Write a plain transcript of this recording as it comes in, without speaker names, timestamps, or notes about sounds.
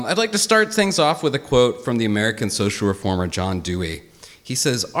I'd like to start things off with a quote from the American social reformer John Dewey. He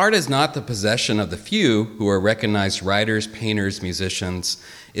says, "Art is not the possession of the few who are recognized writers, painters, musicians.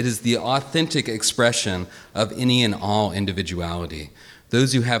 It is the authentic expression of any and all individuality.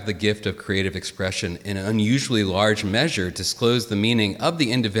 Those who have the gift of creative expression in an unusually large measure disclose the meaning of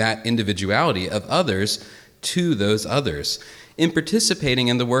the individuality of others to those others. In participating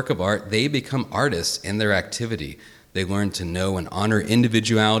in the work of art, they become artists in their activity. They learn to know and honor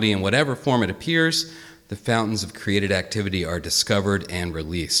individuality in whatever form it appears. The fountains of created activity are discovered and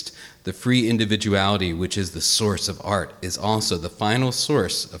released. The free individuality, which is the source of art, is also the final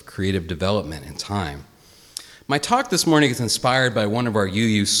source of creative development in time." My talk this morning is inspired by one of our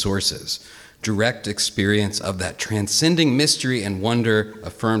UU sources, direct experience of that transcending mystery and wonder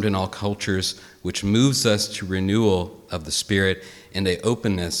affirmed in all cultures, which moves us to renewal of the spirit and a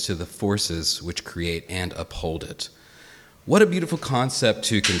openness to the forces which create and uphold it. What a beautiful concept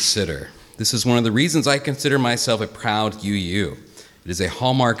to consider. This is one of the reasons I consider myself a proud UU. It is a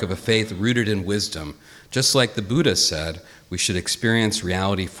hallmark of a faith rooted in wisdom. Just like the Buddha said, we should experience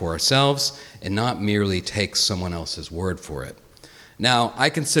reality for ourselves and not merely take someone else's word for it. Now, I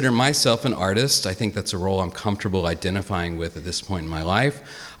consider myself an artist. I think that's a role I'm comfortable identifying with at this point in my life.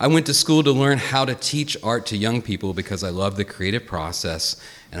 I went to school to learn how to teach art to young people because I love the creative process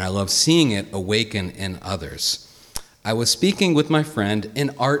and I love seeing it awaken in others. I was speaking with my friend and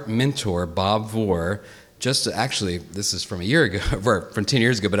art mentor, Baugh, this is from a year ago, or from 10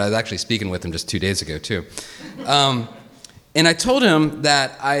 years ago, but I was actually speaking with him just 2 days ago, too. And I told him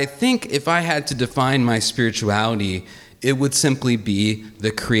that I think if I had to define my spirituality, it would simply be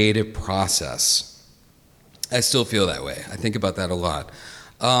the creative process. I still feel that way. I think about that a lot.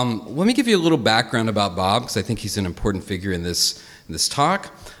 Let me give you a little background about Bob, because I think he's an important figure in this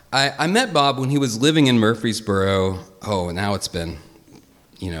talk. I met Bob when he was living in Murfreesboro. Now it's been,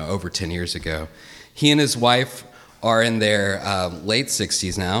 over 10 years ago. He and his wife are in their late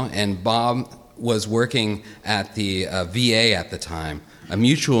 60s now, and Bob was working at the VA at the time. A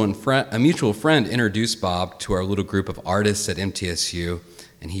mutual friend introduced Bob to our little group of artists at MTSU,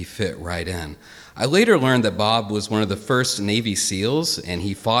 and he fit right in. I later learned that Bob was one of the first Navy SEALs, and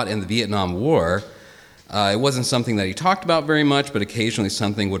he fought in the Vietnam War. It wasn't something that he talked about very much, but occasionally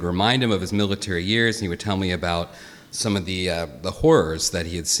something would remind him of his military years, and he would tell me about some of the horrors that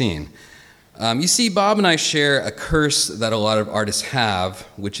he had seen. You see, Bob and I share a curse that a lot of artists have,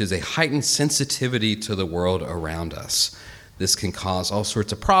 which is a heightened sensitivity to the world around us. This can cause all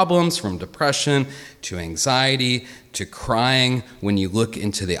sorts of problems, from depression to anxiety to crying when you look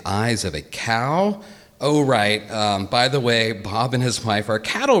into the eyes of a cow. Oh, right. By the way, Bob and his wife are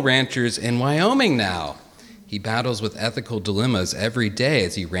cattle ranchers in Wyoming now. He battles with ethical dilemmas every day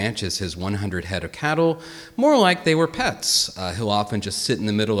as he ranches his 100 head of cattle, more like they were pets. He'll often just sit in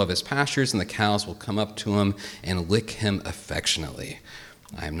the middle of his pastures, and the cows will come up to him and lick him affectionately.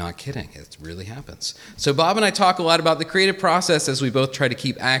 I'm not kidding. It really happens. So Bob and I talk a lot about the creative process as we both try to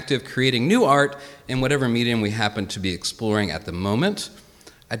keep active, creating new art in whatever medium we happen to be exploring at the moment.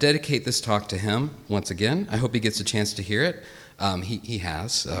 I dedicate this talk to him once again. I hope he gets a chance to hear it. He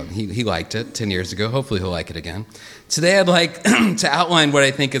has. He liked it 10 years ago. Hopefully he'll like it again. Today I'd like to outline what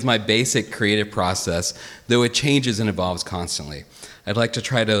I think is my basic creative process, though it changes and evolves constantly. I'd like to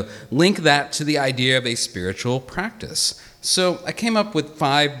try to link that to the idea of a spiritual practice. So I came up with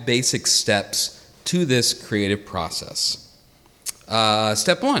 5 basic steps to this creative process.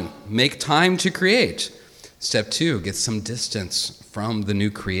 Step 1, make time to create. Step 2, get some distance from the new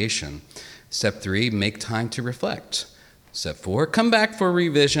creation. Step 3, make time to reflect. Step 4, come back for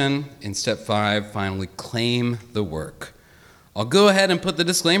revision. And step 5, finally, claim the work. I'll go ahead and put the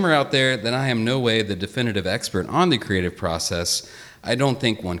disclaimer out there that I am no way the definitive expert on the creative process. I don't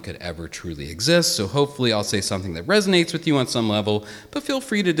think one could ever truly exist, so hopefully I'll say something that resonates with you on some level, but feel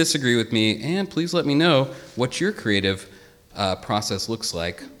free to disagree with me, and please let me know what your creative process looks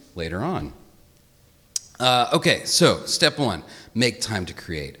like later on. Okay, so step 1, make time to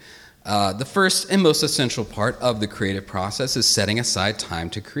create. The first and most essential part of the creative process is setting aside time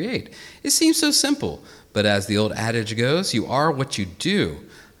to create. It seems so simple, but as the old adage goes, you are what you do.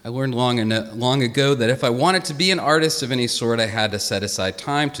 I learned long ago that if I wanted to be an artist of any sort, I had to set aside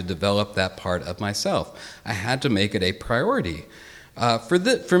time to develop that part of myself. I had to make it a priority.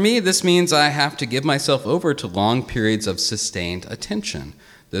 For me, this means I have to give myself over to long periods of sustained attention.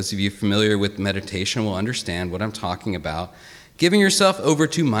 Those of you familiar with meditation will understand what I'm talking about. Giving yourself over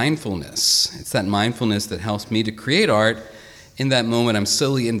to mindfulness. It's that mindfulness that helps me to create art. In that moment, I'm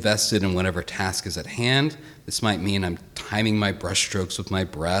solely invested in whatever task is at hand. This might mean I'm timing my brushstrokes with my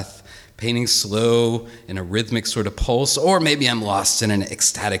breath, painting slow in a rhythmic sort of pulse, or maybe I'm lost in an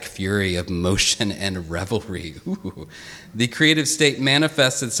ecstatic fury of motion and revelry. Ooh. The creative state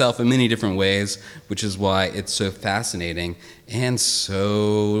manifests itself in many different ways, which is why it's so fascinating and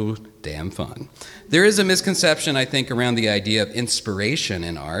so damn fun. There is a misconception, I think, around the idea of inspiration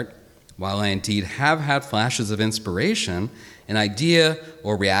in art. While I indeed have had flashes of inspiration, an idea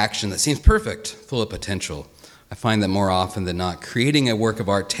or reaction that seems perfect, full of potential, I find that more often than not, creating a work of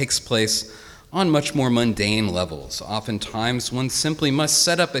art takes place on much more mundane levels. Oftentimes, one simply must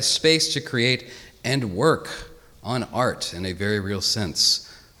set up a space to create and work on art in a very real sense.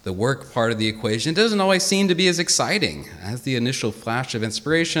 The work part of the equation doesn't always seem to be as exciting as the initial flash of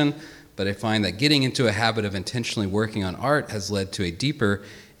inspiration, but I find that getting into a habit of intentionally working on art has led to a deeper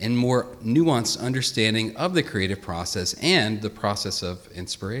and more nuanced understanding of the creative process and the process of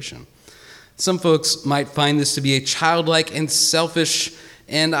inspiration. Some folks might find this to be a childlike and selfish,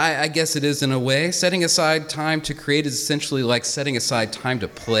 and I guess it is in a way. Setting aside time to create is essentially like setting aside time to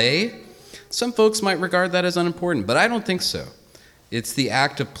play. Some folks might regard that as unimportant, but I don't think so. It's the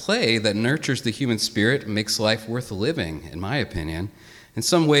act of play that nurtures the human spirit and makes life worth living, in my opinion. In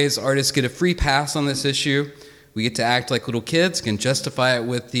some ways, artists get a free pass on this issue. We get to act like little kids, can justify it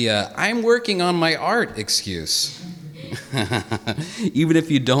with the I'm working on my art excuse. Even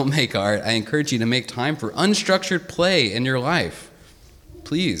if you don't make art, I encourage you to make time for unstructured play in your life.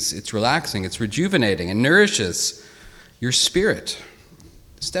 Please, it's relaxing, it's rejuvenating, and nourishes your spirit.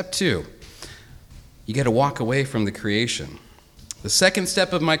 Step 2, you got to walk away from the creation. The second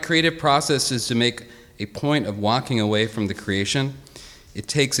step of my creative process is to make a point of walking away from the creation. It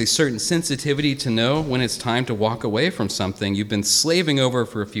takes a certain sensitivity to know when it's time to walk away from something you've been slaving over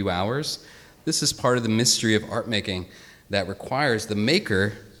for a few hours. This is part of the mystery of art making that requires the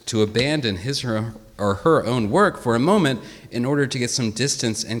maker to abandon his or her own work for a moment in order to get some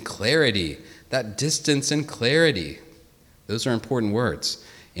distance and clarity. That distance and clarity, those are important words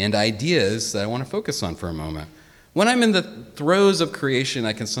and ideas that I want to focus on for a moment. When I'm in the throes of creation,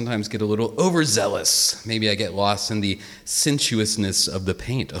 I can sometimes get a little overzealous. Maybe I get lost in the sensuousness of the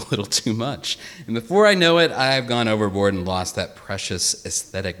paint a little too much. And before I know it, I've gone overboard and lost that precious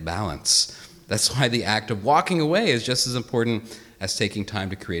aesthetic balance. That's why the act of walking away is just as important as taking time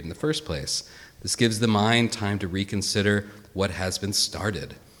to create in the first place. This gives the mind time to reconsider what has been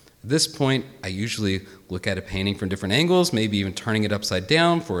started. At this point, I usually look at a painting from different angles, maybe even turning it upside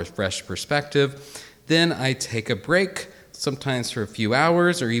down for a fresh perspective. Then I take a break, sometimes for a few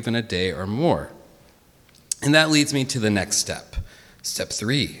hours or even a day or more. And that leads me to the next step. Step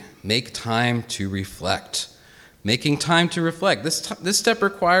 3, make time to reflect. Making time to reflect. This step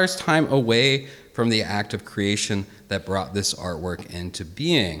requires time away from the act of creation that brought this artwork into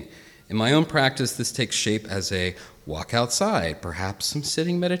being. In my own practice, this takes shape as a walk outside, perhaps some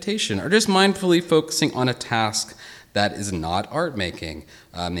sitting meditation, or just mindfully focusing on a task that is not art making,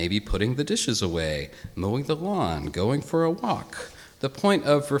 maybe putting the dishes away, mowing the lawn, going for a walk. The point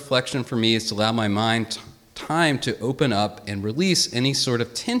of reflection for me is to allow my mind time to open up and release any sort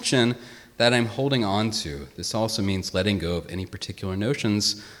of tension that I'm holding on to. This also means letting go of any particular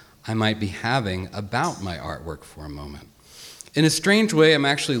notions I might be having about my artwork for a moment. In a strange way, I'm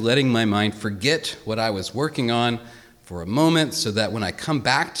actually letting my mind forget what I was working on for a moment so that when I come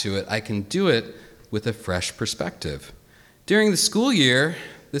back to it, I can do it with a fresh perspective. During the school year,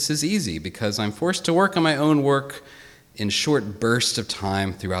 this is easy because I'm forced to work on my own work in short bursts of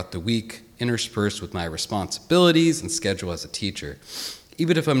time throughout the week, interspersed with my responsibilities and schedule as a teacher.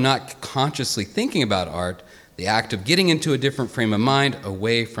 Even if I'm not consciously thinking about art, the act of getting into a different frame of mind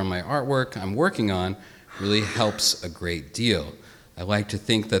away from my artwork I'm working on really helps a great deal. I like to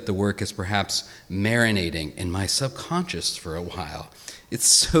think that the work is perhaps marinating in my subconscious for a while. It's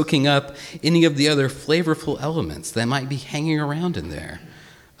soaking up any of the other flavorful elements that might be hanging around in there.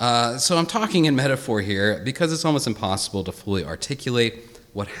 So I'm talking in metaphor here because it's almost impossible to fully articulate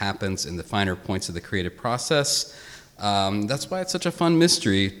what happens in the finer points of the creative process. That's why it's such a fun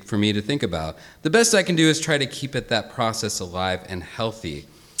mystery for me to think about. The best I can do is try to keep that process alive and healthy.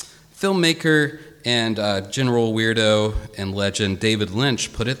 Filmmaker and general weirdo and legend David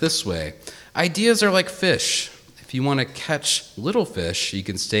Lynch put it this way: ideas are like fish. If you want to catch little fish, you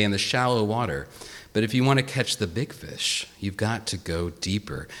can stay in the shallow water. But if you want to catch the big fish, you've got to go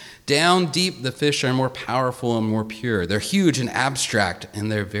deeper. Down deep, the fish are more powerful and more pure. They're huge and abstract,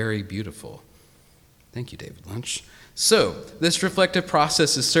 and they're very beautiful. Thank you, David Lynch. So, this reflective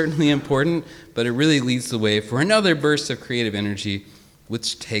process is certainly important, but it really leads the way for another burst of creative energy,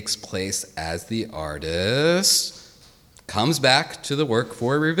 which takes place as the artist comes back to the work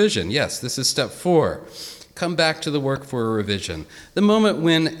for a revision. Yes, this is step 4. come back to the work for a revision. The moment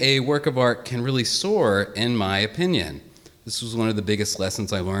when a work of art can really soar, in my opinion. This was one of the biggest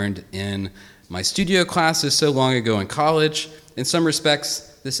lessons I learned in my studio classes so long ago in college. In some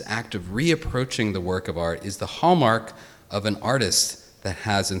respects, this act of reapproaching the work of art is the hallmark of an artist that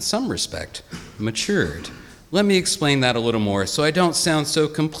has, in some respect, matured. Let me explain that a little more so I don't sound so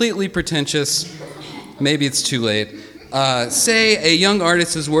completely pretentious. Maybe it's too late. Say a young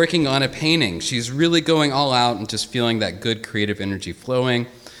artist is working on a painting. She's really going all out and just feeling that good creative energy flowing.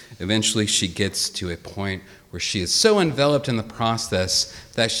 Eventually, she gets to a point where she is so enveloped in the process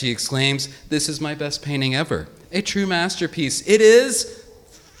that she exclaims, "This is my best painting ever. A true masterpiece. It is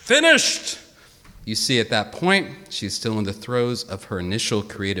finished." You see, at that point, she's still in the throes of her initial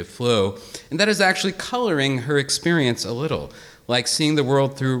creative flow, and that is actually coloring her experience a little, like seeing the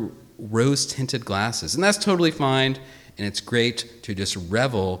world through rose-tinted glasses. And that's totally fine, and it's great to just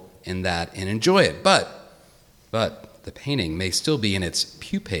revel in that and enjoy it. But the painting may still be in its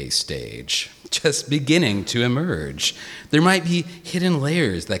pupae stage, just beginning to emerge. There might be hidden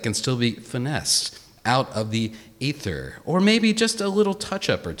layers that can still be finessed out of the ether, or maybe just a little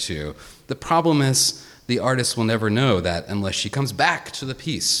touch-up or two. The problem is the artist will never know that unless she comes back to the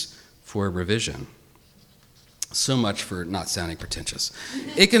piece for a revision. So much for not sounding pretentious.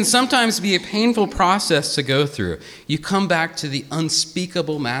 It can sometimes be a painful process to go through. You come back to the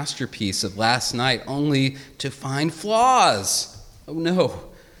unspeakable masterpiece of last night only to find flaws. Oh no,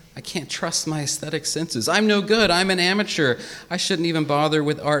 I can't trust my aesthetic senses. I'm no good. I'm an amateur. I shouldn't even bother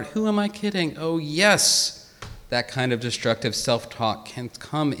with art. Who am I kidding? Oh yes, that kind of destructive self-talk can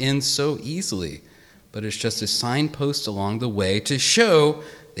come in so easily, but it's just a signpost along the way to show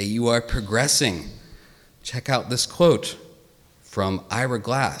that you are progressing. Check out this quote from Ira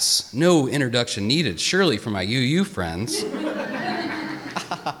Glass. No introduction needed, surely, for my UU friends.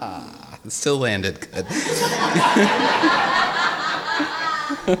 It still landed good.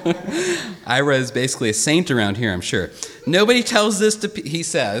 Ira is basically a saint around here, I'm sure. Nobody tells this to, he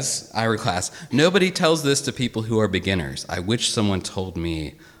says, Ira Glass, nobody tells this to people who are beginners. I wish someone told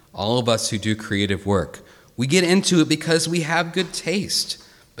me. All of us who do creative work, we get into it because we have good taste.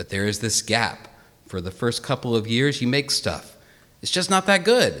 But there is this gap. For the first couple of years, you make stuff. It's just not that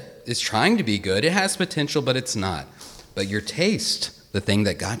good. It's trying to be good. It has potential, but it's not. But your taste, the thing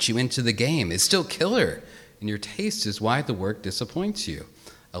that got you into the game, is still killer. And your taste is why the work disappoints you.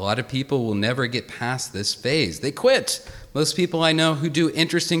 A lot of people will never get past this phase. They quit. Most people I know who do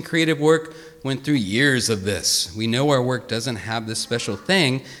interesting creative work went through years of this. We know our work doesn't have this special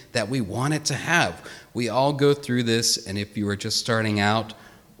thing that we want it to have. We all go through this, and if you are just starting out,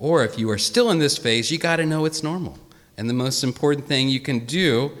 or if you are still in this phase, you got to know it's normal. And the most important thing you can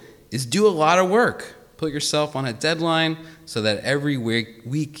do is do a lot of work. Put yourself on a deadline so that every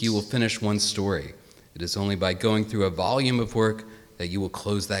week you will finish one story. It is only by going through a volume of work that you will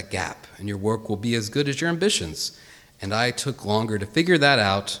close that gap, and your work will be as good as your ambitions. And I took longer to figure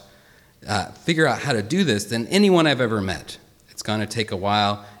out how to do this than anyone I've ever met. It's going to take a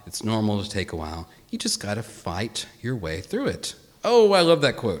while. It's normal to take a while. You just got to fight your way through it. Oh, I love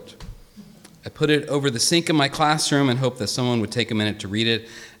that quote. I put it over the sink in my classroom and hoped that someone would take a minute to read it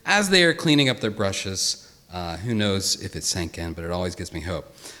as they are cleaning up their brushes. Who knows if it sank in, but it always gives me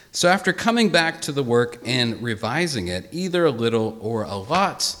hope. So after coming back to the work and revising it, either a little or a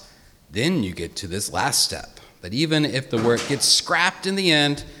lot, then you get to this last step. But even if the work gets scrapped in the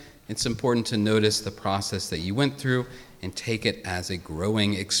end, it's important to notice the process that you went through and take it as a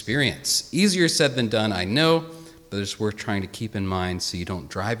growing experience. Easier said than done, I know, but it's worth trying to keep in mind so you don't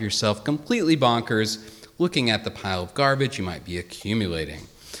drive yourself completely bonkers looking at the pile of garbage you might be accumulating.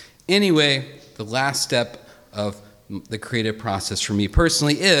 Anyway, the last step of the creative process for me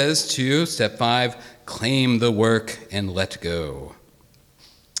personally is to, step 5, claim the work and let go.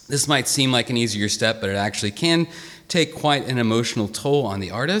 This might seem like an easier step, but it actually can take quite an emotional toll on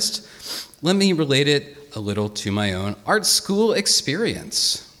the artist. Let me relate it a little to my own art school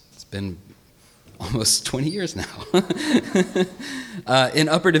experience. It's been almost 20 years now. In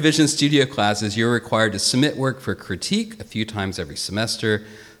upper division studio classes, you're required to submit work for critique a few times every semester.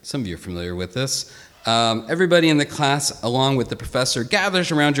 Some of you are familiar with this. Everybody in the class, along with the professor,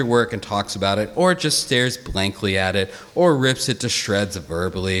 gathers around your work and talks about it, or just stares blankly at it, or rips it to shreds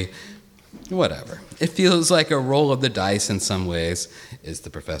verbally. Whatever. It feels like a roll of the dice in some ways. Is the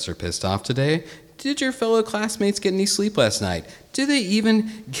professor pissed off today? Did your fellow classmates get any sleep last night? Do they even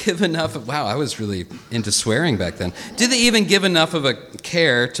give enough of, wow, I was really into swearing back then. Did they even give enough of a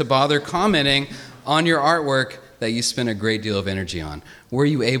care to bother commenting on your artwork that you spent a great deal of energy on? Were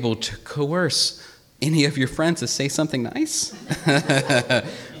you able to coerce any of your friends to say something nice?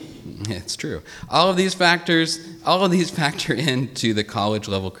 It's true. All of these factor into the college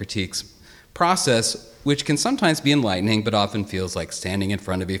level critiques process, which can sometimes be enlightening, but often feels like standing in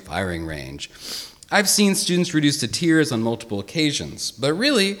front of a firing range. I've seen students reduced to tears on multiple occasions, but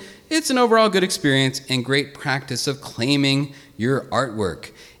really, it's an overall good experience and great practice of claiming your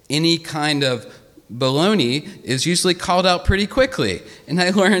artwork. Any kind of baloney is usually called out pretty quickly, and I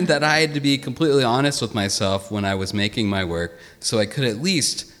learned that I had to be completely honest with myself when I was making my work so I could at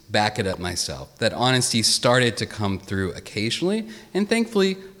least back it up myself. That honesty started to come through occasionally, and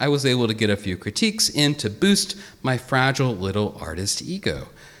thankfully I was able to get a few critiques in to boost my fragile little artist ego.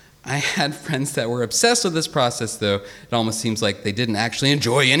 I had friends that were obsessed with this process, though. It almost seems like they didn't actually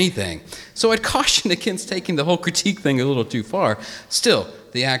enjoy anything. So I'd caution against taking the whole critique thing a little too far. Still,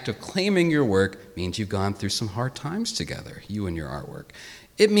 the act of claiming your work means you've gone through some hard times together, you and your artwork.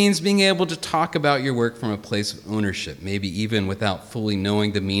 It means being able to talk about your work from a place of ownership, maybe even without fully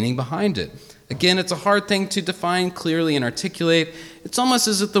knowing the meaning behind it. Again, it's a hard thing to define clearly and articulate. It's almost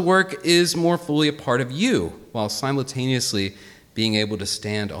as if the work is more fully a part of you, while simultaneously being able to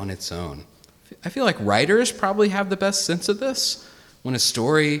stand on its own. I feel like writers probably have the best sense of this. When a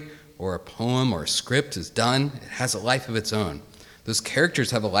story or a poem or a script is done, it has a life of its own. Those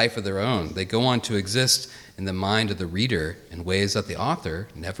characters have a life of their own. They go on to exist in the mind of the reader in ways that the author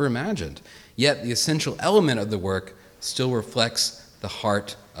never imagined. Yet the essential element of the work still reflects the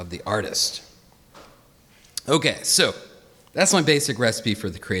heart of the artist. Okay, so that's my basic recipe for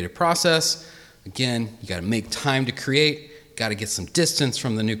the creative process. Again, you got to make time to create. Got to get some distance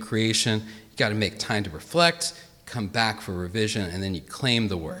from the new creation. You got to make time to reflect, come back for revision, and then you claim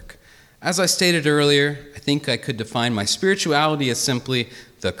the work. As I stated earlier, I think I could define my spirituality as simply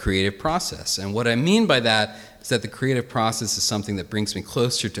the creative process. And what I mean by that is that the creative process is something that brings me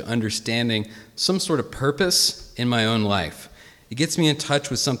closer to understanding some sort of purpose in my own life. It gets me in touch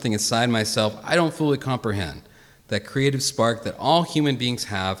with something inside myself I don't fully comprehend, that creative spark that all human beings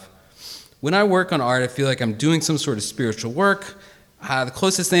have. When I work on art, I feel like I'm doing some sort of spiritual work. The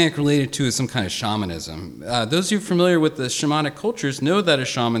closest thing I can relate it to is some kind of shamanism. Those of you familiar with the shamanic cultures know that a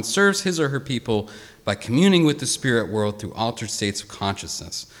shaman serves his or her people by communing with the spirit world through altered states of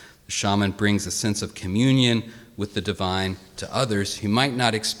consciousness. The shaman brings a sense of communion with the divine to others who might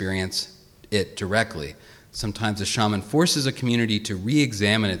not experience it directly. Sometimes a shaman forces a community to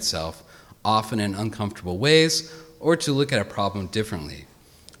re-examine itself, often in uncomfortable ways, or to look at a problem differently.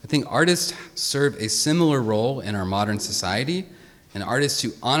 I think artists serve a similar role in our modern society. An artist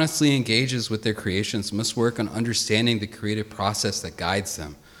who honestly engages with their creations must work on understanding the creative process that guides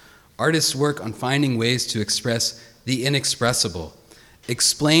them. Artists work on finding ways to express the inexpressible,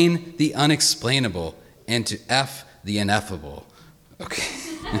 explain the unexplainable, and to F the ineffable. Okay.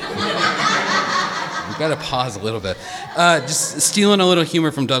 I've got to pause a little bit. Just stealing a little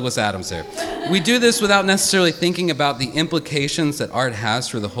humor from Douglas Adams there. We do this without necessarily thinking about the implications that art has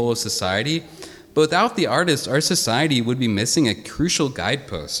for the whole of society. But without the artist, our society would be missing a crucial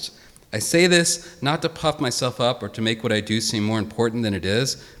guidepost. I say this not to puff myself up or to make what I do seem more important than it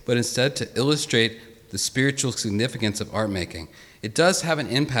is, but instead to illustrate the spiritual significance of art making. It does have an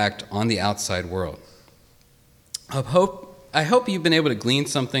impact on the outside world. I hope you've been able to glean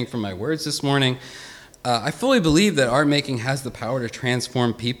something from my words this morning. I fully believe that art making has the power to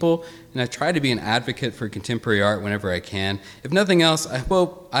transform people, and I try to be an advocate for contemporary art whenever I can. If nothing else, I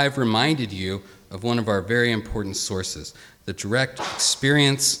hope I've reminded you of one of our very important sources, the direct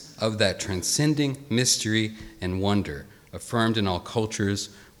experience of that transcending mystery and wonder, affirmed in all cultures,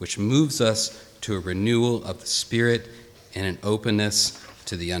 which moves us to a renewal of the spirit and an openness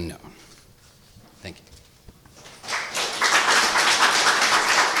to the unknown.